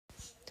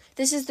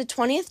This is the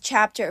 20th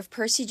chapter of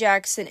Percy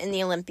Jackson and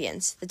the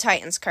Olympians, the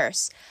Titan's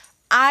Curse.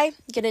 I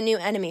get a new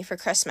enemy for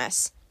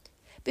Christmas.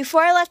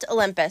 Before I left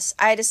Olympus,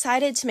 I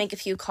decided to make a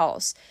few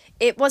calls.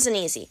 It wasn't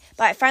easy,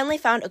 but I finally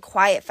found a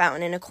quiet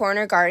fountain in a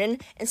corner garden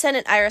and sent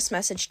an iris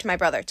message to my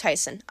brother,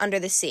 Tyson, under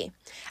the sea.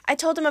 I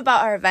told him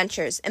about our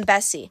adventures and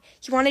Bessie.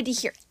 He wanted to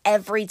hear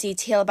every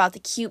detail about the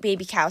cute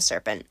baby cow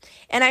serpent,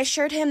 and I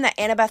assured him that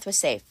Annabeth was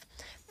safe.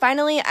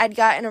 Finally, I'd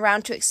gotten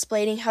around to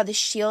explaining how the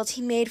shield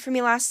he made for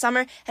me last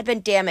summer had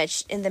been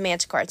damaged in the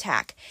Manticore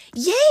attack.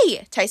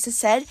 "Yay!" Tyson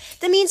said.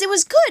 "That means it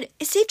was good.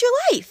 It saved your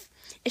life."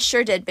 "It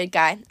sure did, big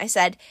guy," I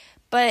said.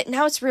 "But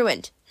now it's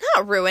ruined."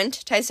 "Not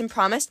ruined," Tyson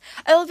promised.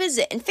 "I will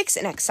visit and fix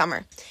it next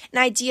summer." An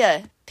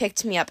idea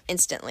picked me up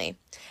instantly.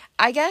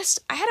 I guessed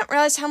I hadn't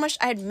realized how much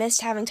I had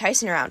missed having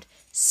Tyson around.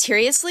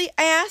 "Seriously?"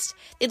 I asked.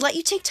 "They'd let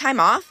you take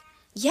time off?"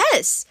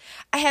 "Yes,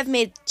 I have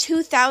made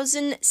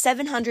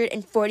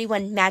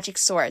 2,741 magic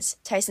swords,"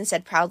 Tyson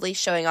said proudly,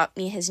 showing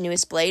me his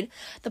newest blade.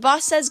 "The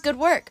boss says good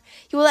work.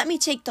 He will let me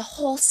take the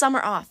whole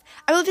summer off.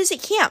 I will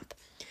visit camp."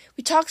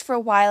 We talked for a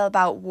while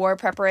about war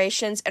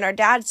preparations and our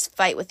dad's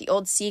fight with the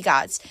old sea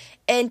gods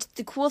and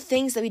the cool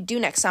things that we'd do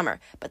next summer.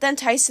 But then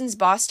Tyson's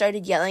boss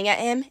started yelling at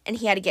him and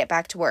he had to get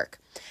back to work.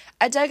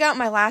 I dug out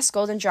my last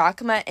golden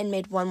drachma and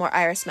made one more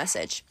iris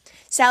message.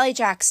 "Sally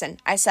Jackson,"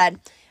 I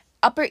said,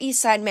 "Upper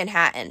East Side,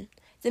 Manhattan."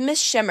 The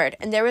mist shimmered,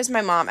 and there was my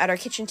mom at our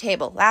kitchen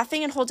table,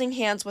 laughing and holding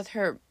hands with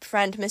her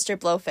friend, Mr.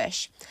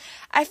 Blowfish.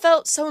 I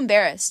felt so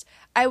embarrassed.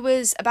 I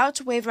was about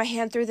to wave my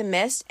hand through the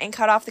mist and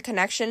cut off the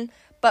connection,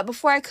 but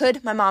before I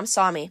could, my mom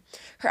saw me.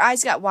 Her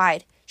eyes got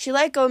wide. She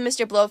let go of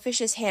Mr.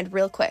 Blowfish's hand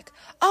real quick.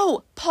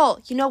 "Oh, Paul,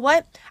 you know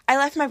what? I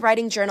left my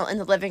writing journal in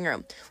the living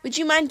room. Would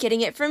you mind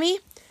getting it for me?"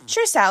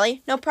 "Sure,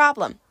 Sally, no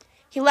problem."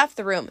 He left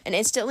the room, and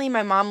instantly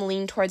my mom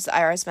leaned towards the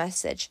iris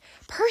message.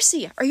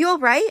 "Percy, are you all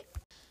right?"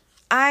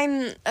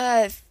 "I'm,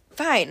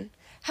 fine.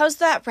 How's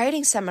that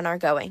writing seminar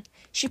going?"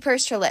 She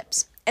pursed her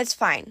lips. "It's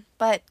fine,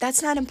 but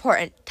that's not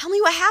important. Tell me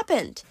what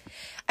happened."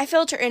 I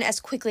filled her in as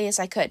quickly as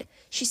I could.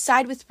 She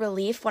sighed with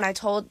relief when I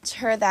told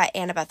her that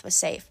Annabeth was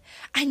safe.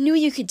 "I knew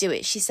you could do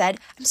it," she said.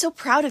 "I'm so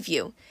proud of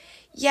you."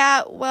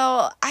 "Yeah,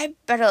 well, I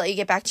better let you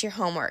get back to your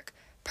homework."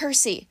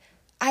 "Percy,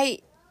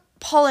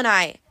 Paul and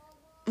I,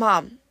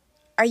 Mom,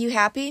 are you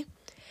happy?"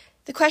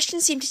 The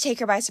question seemed to take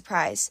her by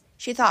surprise.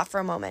 She thought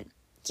for a moment.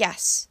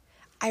 "Yes,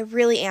 I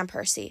really am,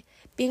 Percy.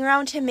 Being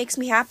around him makes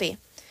me happy."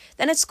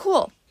 "Then it's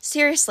cool.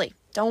 Seriously,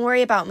 don't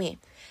worry about me."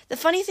 The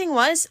funny thing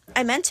was,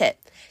 I meant it.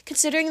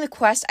 Considering the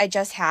quest I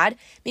just had,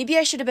 maybe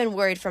I should have been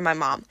worried for my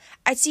mom.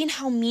 I'd seen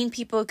how mean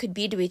people could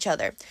be to each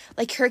other,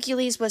 like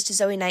Hercules was to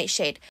Zoe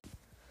Nightshade,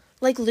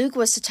 like Luke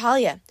was to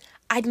Talia.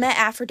 I'd met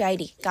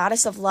Aphrodite,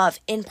 goddess of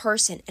love, in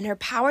person, and her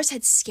powers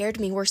had scared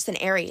me worse than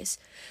Ares.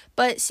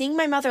 But seeing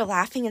my mother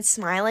laughing and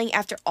smiling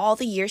after all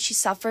the years she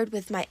suffered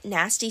with my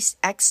nasty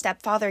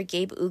ex-stepfather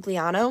Gabe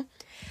Ugliano,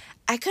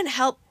 I couldn't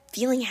help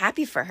feeling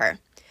happy for her.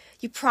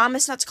 "You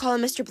promise not to call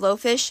him Mr.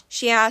 Blowfish?"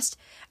 she asked.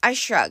 I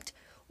shrugged.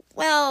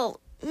 "Well,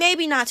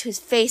 maybe not to his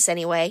face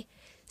anyway."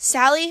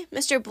 "Sally,"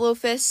 Mr.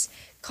 Blowfish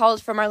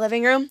called from our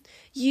living room.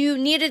 "You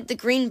needed the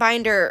green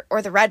binder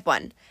or the red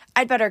one."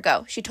 "I'd better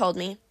go," she told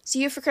me. "See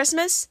you for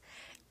Christmas?"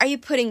 "Are you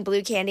putting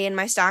blue candy in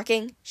my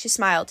stocking?" She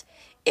smiled.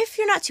 "If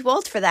you're not too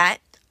old for that."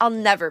 "I'll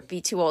never be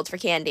too old for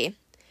candy."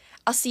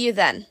 "I'll see you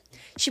then."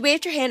 She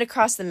waved her hand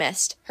across the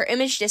mist. Her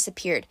image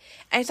disappeared,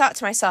 and I thought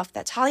to myself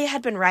that Talia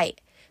had been right.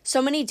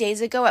 So many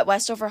days ago at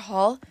Westover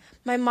Hall,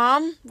 my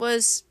mom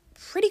was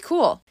pretty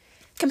cool.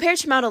 Compared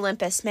to Mount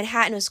Olympus,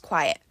 Manhattan was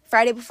quiet.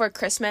 Friday before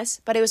Christmas,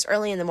 but it was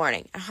early in the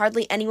morning, and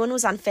hardly anyone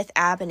was on Fifth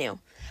Avenue.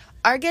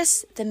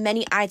 Argus, the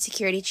many-eyed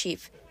security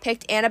chief,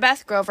 picked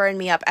Annabeth, Grover, and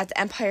me up at the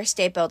Empire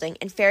State Building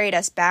and ferried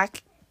us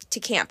back to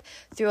camp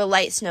through a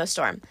light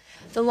snowstorm.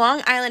 The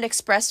Long Island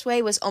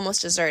Expressway was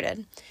almost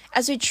deserted.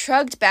 As we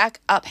trudged back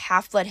up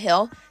Half-Blood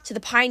Hill to the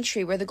pine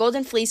tree where the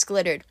golden fleece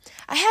glittered,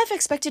 I half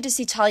expected to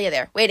see Talia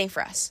there, waiting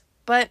for us.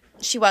 But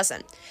she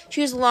wasn't.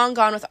 She was long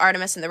gone with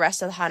Artemis and the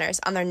rest of the hunters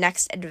on their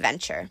next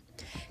adventure.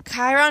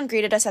 Chiron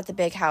greeted us at the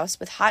big house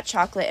with hot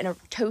chocolate and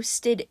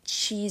toasted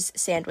cheese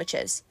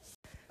sandwiches.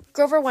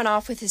 Grover went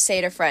off with his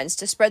satyr friends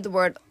to spread the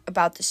word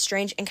about the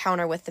strange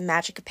encounter with the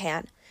magic of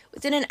Pan.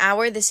 Within an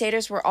hour, the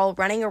satyrs were all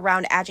running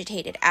around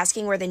agitated,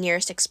 asking where the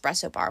nearest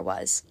espresso bar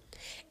was.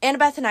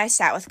 Annabeth and I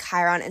sat with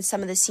Chiron and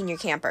some of the senior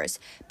campers.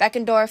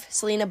 Beckendorf,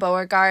 Selena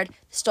Beauregard, the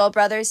Stoll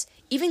brothers,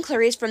 even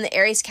Clarice from the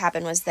Ares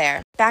cabin was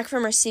there, back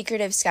from her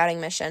secretive scouting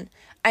mission.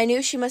 I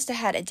knew she must have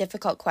had a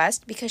difficult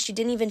quest because she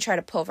didn't even try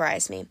to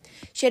pulverize me.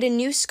 She had a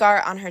new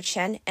scar on her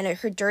chin, and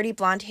her dirty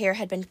blonde hair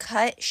had been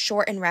cut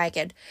short and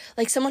ragged,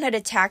 like someone had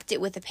attacked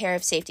it with a pair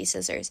of safety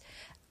scissors.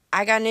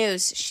 "I got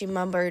news," she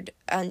mumbled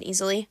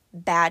uneasily.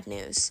 "Bad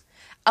news."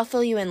 "I'll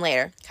fill you in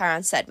later,"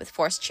 Chiron said with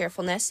forced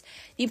cheerfulness.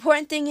 "The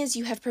important thing is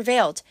you have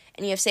prevailed,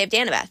 and you have saved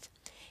Annabeth."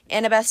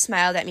 Annabeth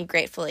smiled at me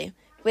gratefully,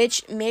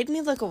 which made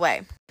me look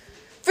away.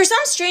 For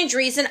some strange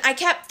reason, I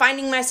kept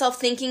finding myself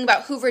thinking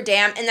about Hoover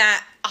Dam and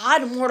that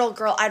odd mortal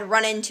girl I'd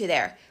run into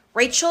there,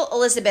 Rachel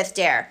Elizabeth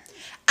Dare.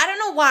 I don't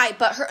know why,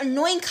 but her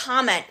annoying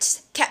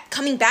comments kept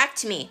coming back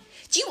to me.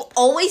 Do you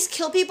always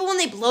kill people when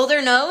they blow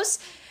their nose?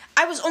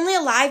 I was only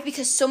alive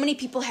because so many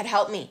people had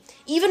helped me.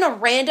 Even a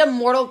random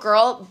mortal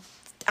girl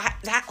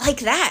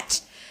like that.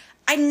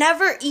 I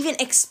never even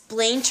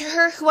explained to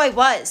her who I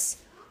was.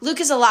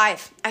 Luke is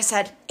alive, I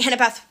said.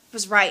 Annabeth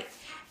was right.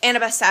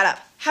 Annabeth sat up.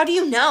 How do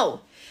you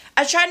know?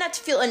 I tried not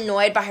to feel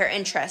annoyed by her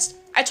interest.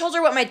 I told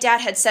her what my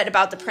dad had said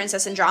about the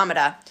Princess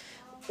Andromeda.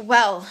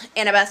 Well,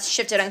 Annabeth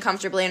shifted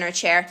uncomfortably in her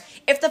chair.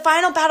 If the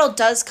final battle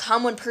does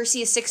come when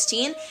Percy is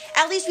 16,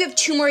 at least we have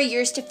 2 more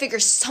years to figure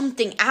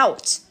something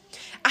out.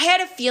 I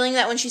had a feeling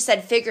that when she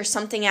said figure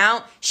something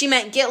out, she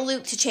meant get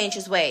Luke to change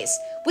his ways,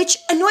 which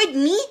annoyed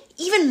me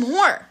even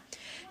more.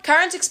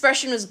 Chiron's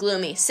expression was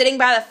gloomy. Sitting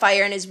by the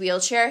fire in his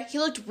wheelchair, he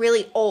looked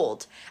really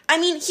old. I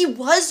mean, he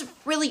was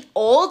really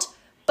old,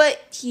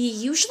 but he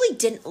usually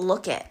didn't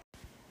look it.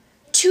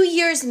 2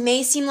 years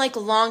may seem like a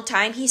long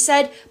time, he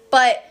said,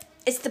 but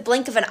it's the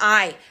blink of an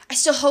eye. I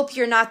still hope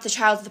you're not the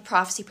child of the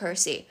prophecy,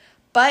 Percy.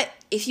 But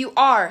if you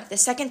are, the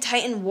Second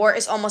Titan War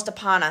is almost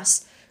upon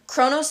us.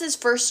 Kronos'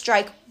 first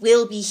strike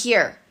will be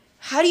here.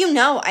 How do you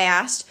know? I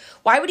asked.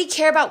 Why would he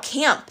care about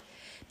camp?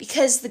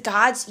 Because the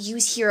gods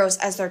use heroes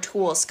as their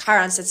tools,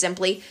 Chiron said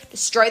simply.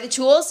 Destroy the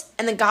tools,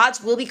 and the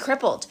gods will be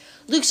crippled.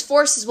 Luke's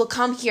forces will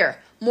come here.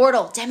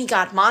 Mortal,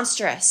 demigod,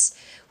 monstrous.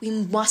 We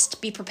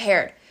must be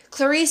prepared.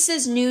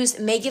 Clarissa's news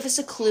may give us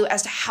a clue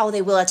as to how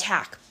they will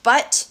attack.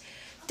 But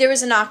there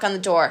was a knock on the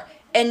door,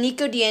 and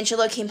Nico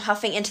D'Angelo came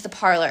huffing into the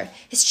parlor,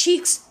 his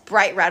cheeks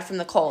bright red from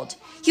the cold.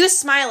 He was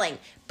smiling,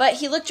 but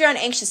he looked around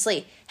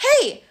anxiously.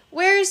 Hey,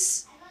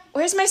 where's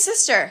my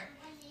sister?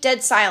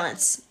 Dead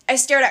silence. I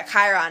stared at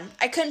Chiron.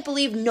 I couldn't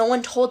believe no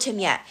one told him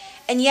yet,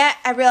 and yet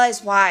I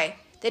realized why.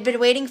 They'd been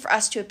waiting for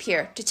us to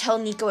appear, to tell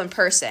Nico in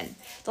person.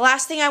 The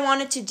last thing I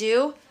wanted to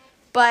do,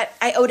 but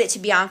I owed it to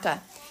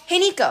Bianca. Hey,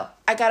 Nico.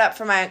 I got up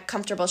from my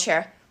comfortable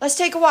chair. Let's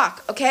take a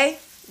walk, okay?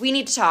 We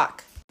need to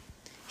talk.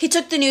 He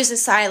took the news in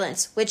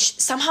silence, which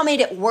somehow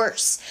made it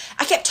worse.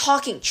 I kept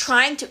talking,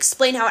 trying to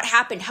explain how it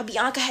happened, how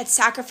Bianca had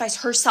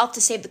sacrificed herself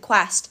to save the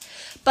quest.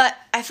 But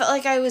I felt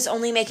like I was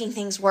only making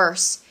things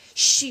worse.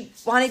 She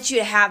wanted you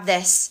to have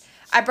this.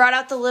 I brought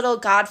out the little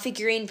god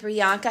figurine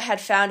Bianca had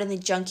found in the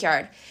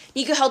junkyard.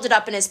 Nico held it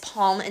up in his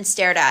palm and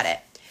stared at it.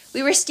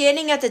 We were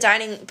standing at the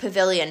dining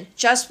pavilion,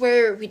 just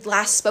where we'd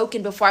last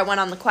spoken before I went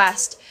on the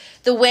quest.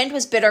 The wind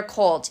was bitter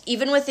cold,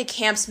 even with the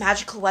camp's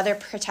magical weather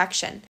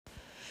protection.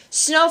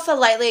 Snow fell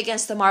lightly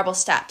against the marble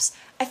steps.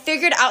 I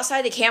figured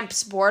outside the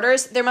camp's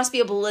borders, there must be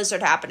a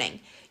blizzard happening.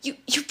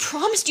 You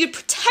promised you'd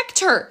protect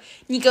her,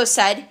 Nico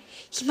said.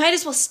 He might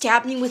as well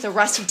stab me with a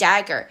rusty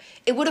dagger.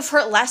 It would have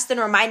hurt less than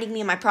reminding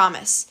me of my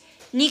promise.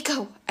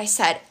 Nico, I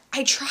said,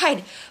 I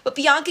tried, but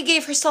Bianca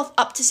gave herself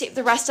up to save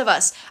the rest of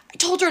us. I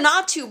told her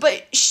not to,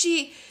 but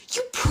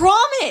you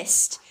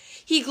promised.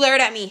 He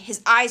glared at me,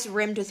 his eyes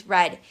rimmed with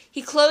red.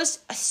 He closed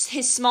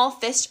his small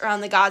fist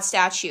around the god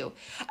statue.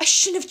 I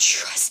shouldn't have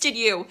trusted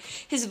you.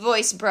 His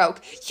voice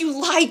broke. You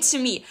lied to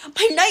me.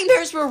 My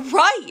nightmares were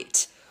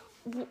right.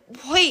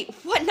 Wait,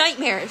 what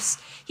nightmares?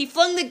 He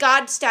flung the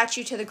god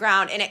statue to the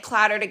ground, and it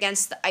clattered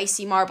against the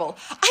icy marble.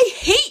 I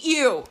hate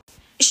you!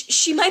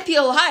 She might be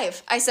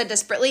alive, I said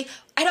desperately.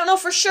 I don't know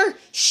for sure.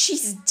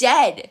 She's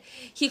dead.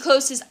 He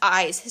closed his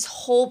eyes, his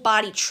whole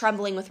body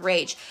trembling with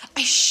rage.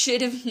 I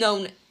should have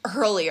known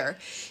earlier.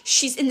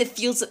 She's in the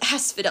fields of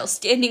Asphodel,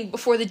 standing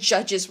before the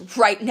judges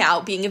right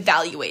now, being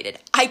evaluated.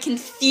 I can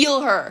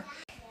feel her.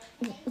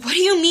 What do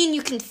you mean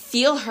you can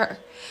feel her?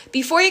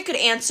 Before he could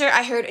answer,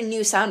 I heard a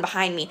new sound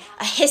behind me,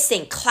 a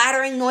hissing,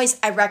 clattering noise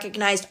I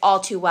recognized all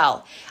too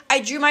well. I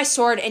drew my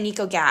sword and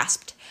Nico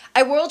gasped.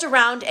 I whirled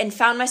around and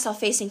found myself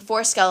facing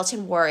 4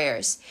 skeleton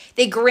warriors.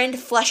 They grinned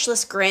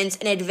fleshless grins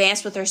and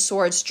advanced with their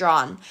swords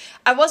drawn.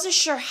 I wasn't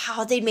sure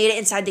how they'd made it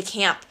inside the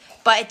camp,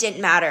 but it didn't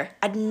matter.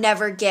 I'd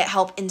never get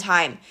help in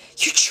time.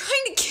 You're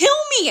trying to kill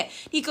me,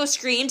 Nico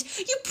screamed.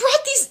 You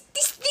brought these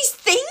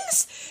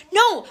things?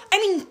 No, I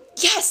mean,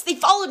 yes, they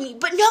followed me,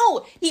 but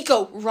no.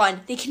 Nico,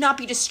 run. They cannot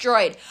be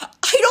destroyed.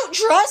 I don't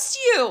trust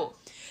you.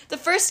 The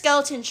first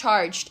skeleton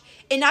charged.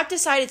 It knocked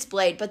aside its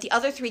blade, but the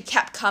other 3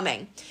 kept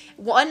coming.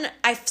 One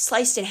I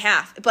sliced in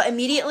half, but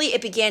immediately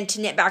it began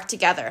to knit back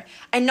together.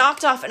 I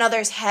knocked off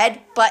another's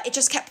head, but it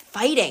just kept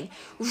fighting.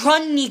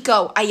 Run,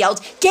 Nico, I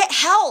yelled. Get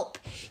help!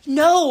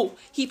 No!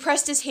 He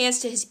pressed his hands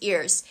to his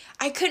ears.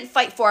 I couldn't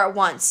fight 4 at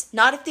once,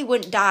 not if they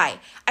wouldn't die.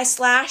 I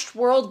slashed,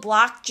 whirled,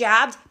 blocked,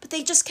 jabbed, but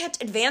they just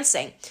kept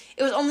advancing.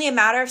 It was only a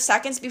matter of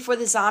seconds before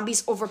the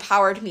zombies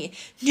overpowered me.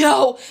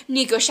 No!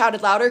 Nico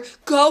shouted louder.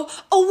 Go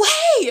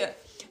away!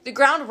 The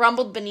ground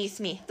rumbled beneath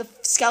me. The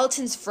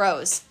skeletons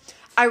froze.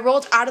 I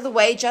rolled out of the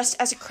way just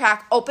as a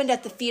crack opened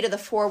at the feet of the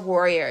 4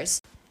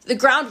 warriors. The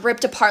ground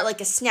ripped apart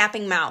like a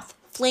snapping mouth.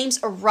 Flames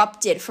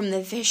erupted from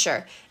the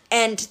fissure,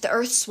 and the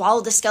earth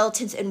swallowed the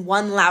skeletons in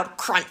one loud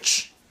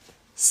crunch.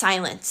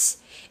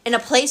 Silence. In a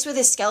place where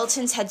the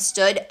skeletons had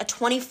stood, a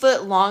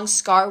 20-foot-long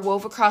scar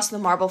wove across the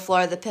marble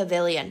floor of the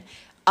pavilion.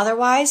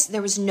 Otherwise,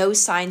 there was no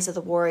signs of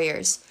the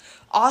warriors.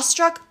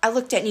 Awestruck, I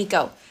looked at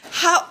Nico.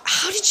 How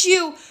did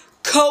you...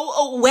 "Go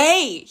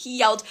away," he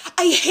yelled.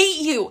 "I hate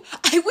you.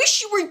 I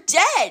wish you were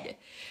dead."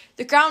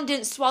 The ground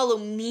didn't swallow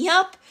me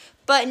up,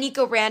 but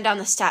Nico ran down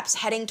the steps,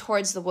 heading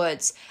towards the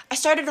woods. I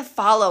started to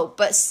follow,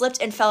 but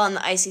slipped and fell on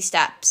the icy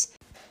steps.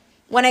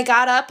 When I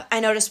got up, I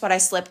noticed what I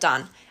slipped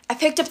on. I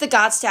picked up the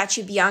god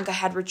statue Bianca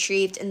had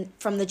retrieved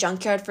from the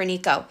junkyard for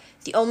Nico.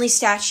 The only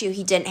statue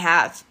he didn't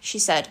have, she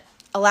said.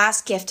 A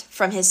last gift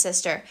from his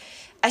sister.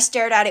 I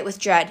stared at it with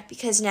dread,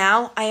 because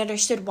now I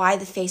understood why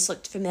the face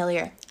looked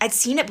familiar. I'd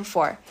seen it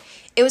before.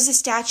 It was a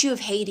statue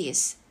of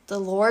Hades, the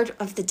Lord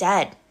of the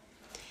Dead.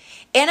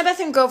 Annabeth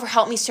and Grover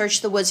helped me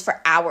search the woods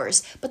for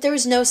hours, but there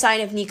was no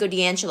sign of Nico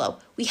D'Angelo.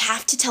 "We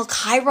have to tell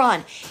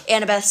Chiron,"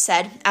 Annabeth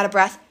said, out of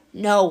breath.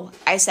 "No,"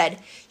 I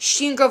said.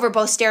 She and Grover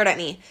both stared at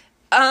me.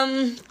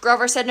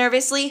 Grover said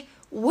nervously.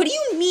 "What do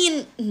you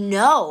mean,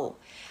 no?"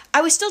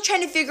 I was still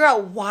trying to figure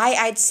out why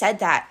I'd said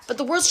that, but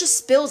the words just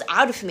spilled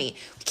out of me.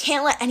 We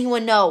can't let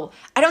anyone know.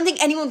 I don't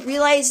think anyone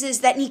realizes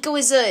that Nico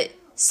is a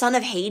son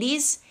of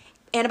Hades,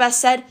 Annabeth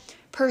said.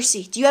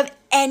 "Percy, do you have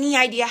any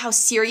idea how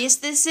serious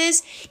this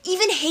is?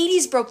 Even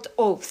Hades broke the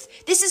oath.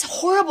 This is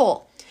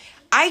horrible."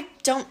 "I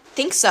don't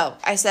think so,"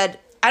 I said.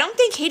 "I don't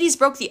think Hades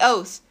broke the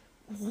oath."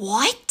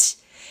 "What?"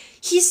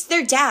 "He's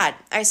their dad,"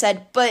 I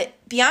said, "but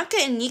Bianca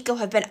and Nico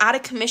have been out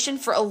of commission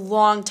for a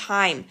long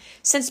time,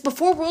 since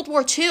before World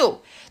War II.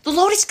 "The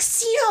Lotus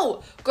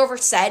Casino," Grover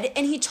said,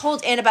 and he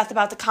told Annabeth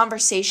about the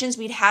conversations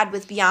we'd had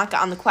with Bianca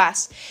on the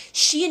quest.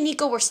 She and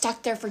Nico were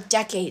stuck there for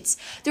decades.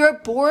 They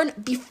were born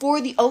before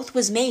the oath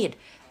was made.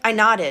 I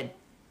nodded.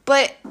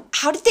 "But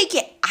how did they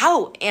get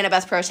out?"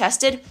 Annabeth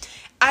protested.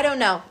 "I don't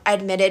know," I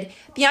admitted.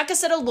 Bianca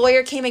said a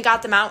lawyer came and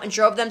got them out and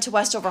drove them to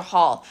Westover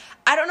Hall.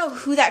 I don't know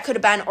who that could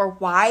have been or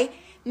why.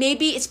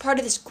 Maybe it's part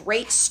of this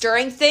great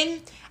stirring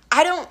thing.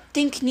 I don't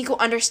think Nico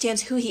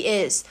understands who he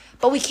is,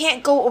 but we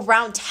can't go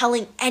around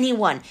telling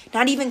anyone,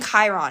 not even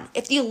Chiron.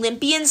 If the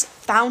Olympians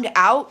found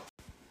out,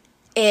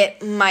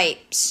 it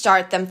might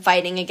start them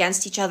fighting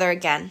against each other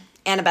again,"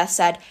 Annabeth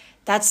said.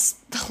 "That's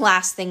the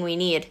last thing we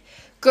need."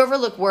 Grover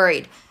looked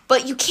worried.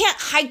 "But you can't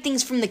hide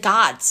things from the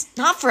gods.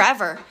 Not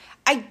forever."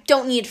 "I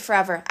don't need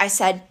forever," I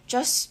said.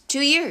 "Just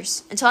 2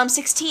 years, until I'm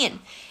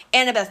 16.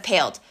 Annabeth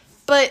paled.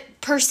 "But,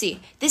 Percy,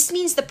 this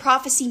means the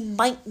prophecy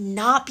might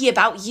not be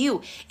about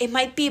you. It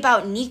might be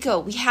about Nico.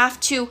 We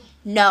have to—"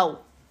 "No,"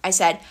 I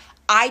said.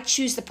 "I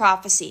choose the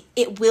prophecy.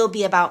 It will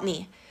be about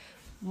me."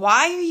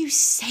 "Why are you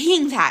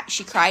saying that?"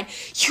 she cried.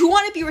 "You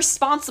want to be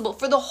responsible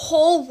for the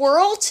whole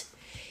world?"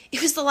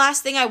 It was the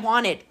last thing I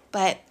wanted,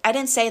 but I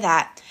didn't say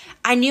that.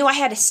 I knew I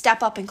had to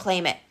step up and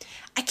claim it.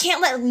 "I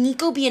can't let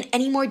Nico be in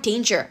any more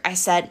danger," I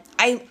said.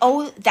 "I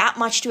owe that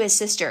much to his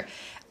sister.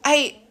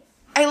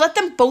 I let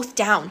them both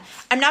down.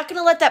 I'm not going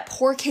to let that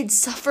poor kid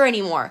suffer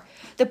anymore.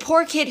 The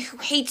poor kid who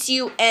hates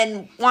you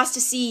and wants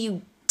to see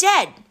you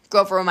dead,"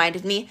 Grover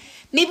reminded me.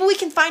 "Maybe we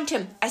can find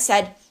him," I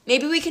said.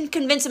 "Maybe we can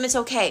convince him it's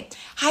okay.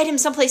 Hide him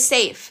someplace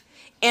safe."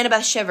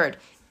 Annabeth shivered.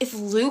 "If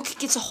Luke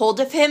gets a hold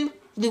of him,"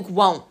 "Luke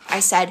won't," I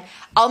said.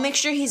 "I'll make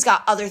sure he's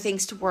got other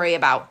things to worry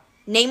about.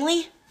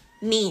 Namely,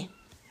 me."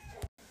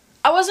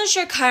 I wasn't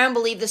sure Chiron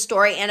believed the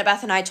story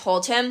Annabeth and I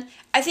told him.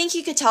 I think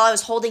he could tell I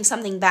was holding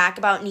something back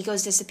about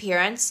Nico's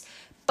disappearance.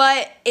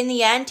 But in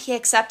the end, he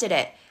accepted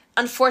it.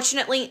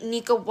 Unfortunately,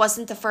 Nico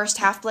wasn't the first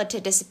half-blood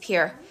to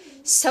disappear.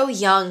 "So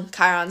young,"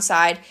 Chiron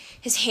sighed,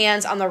 his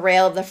hands on the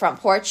rail of the front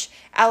porch.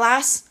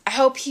 "Alas, I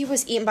hope he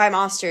was eaten by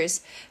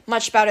monsters.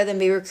 Much better than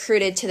be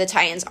recruited to the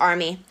Titans'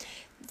 army."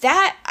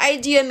 That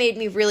idea made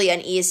me really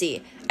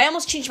uneasy. I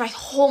almost changed my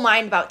whole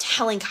mind about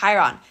telling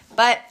Chiron,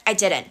 but I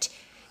didn't.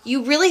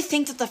 "You really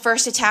think that the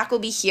first attack will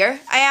be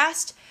here?" I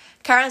asked.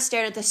 Chiron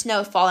stared at the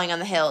snow falling on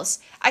the hills.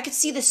 I could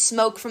see the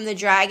smoke from the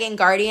dragon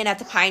guardian at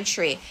the pine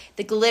tree,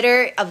 the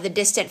glitter of the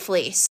distant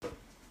fleece.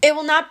 "It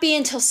will not be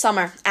until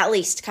summer, at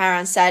least,"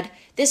 Chiron said.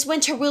 "This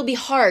winter will be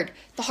hard,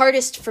 the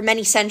hardest for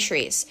many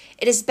centuries.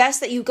 It is best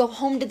that you go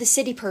home to the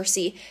city,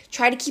 Percy.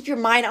 Try to keep your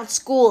mind on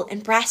school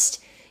and rest.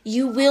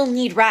 You will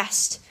need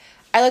rest."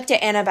 I looked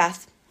at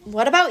Annabeth.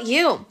 "What about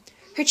you?"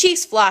 Her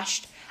cheeks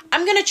flushed.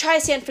 "I'm going to try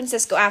San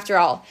Francisco after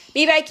all.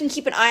 Maybe I can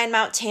keep an eye on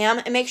Mount Tam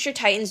and make sure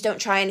Titans don't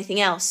try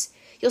anything else.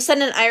 You'll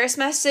send an Iris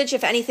message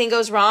if anything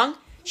goes wrong?"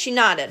 She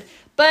nodded.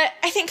 "But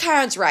I think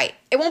Chiron's right.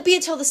 It won't be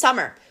until the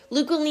summer.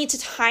 Luke will need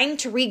time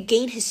to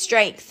regain his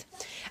strength."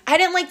 I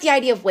didn't like the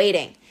idea of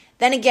waiting.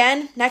 Then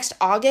again, next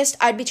August,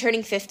 I'd be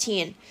turning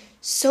 15.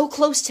 So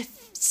close to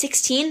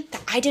 16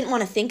 that I didn't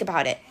want to think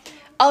about it.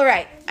 "All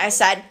right," I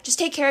said. "Just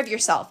take care of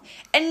yourself.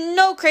 And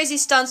no crazy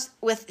stunts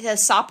with the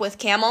Sopwith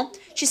camel."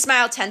 She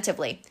smiled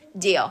tentatively.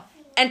 "Deal.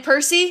 And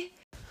Percy?"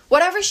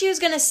 Whatever she was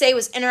going to say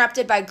was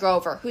interrupted by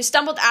Grover, who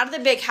stumbled out of the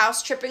big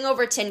house, tripping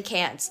over tin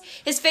cans.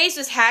 His face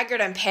was haggard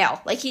and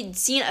pale, like he'd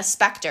seen a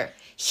specter.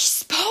 "He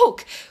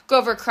spoke!"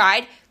 Grover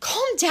cried.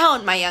 "Calm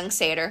down, my young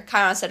satyr,"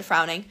 Chiron said,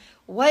 frowning.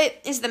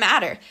 "What is the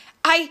matter?"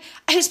 I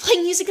was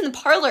playing music in the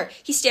parlor,"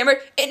 he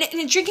stammered,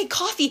 and drinking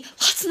coffee,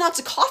 lots and lots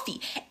of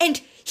coffee, and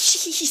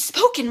he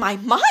spoke in my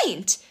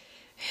mind."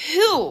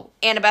 Who?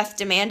 Annabeth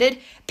demanded.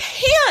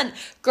 Pan!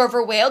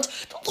 Grover wailed.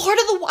 The Lord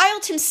of the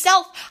Wild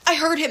himself. I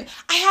heard him.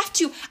 I have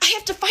to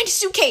find a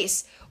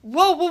suitcase.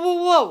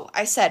 Whoa,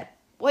 I said.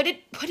 What did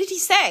he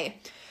say?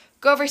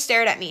 Grover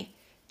stared at me.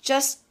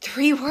 Just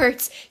 3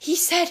 words. He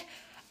said,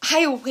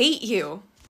 I await you.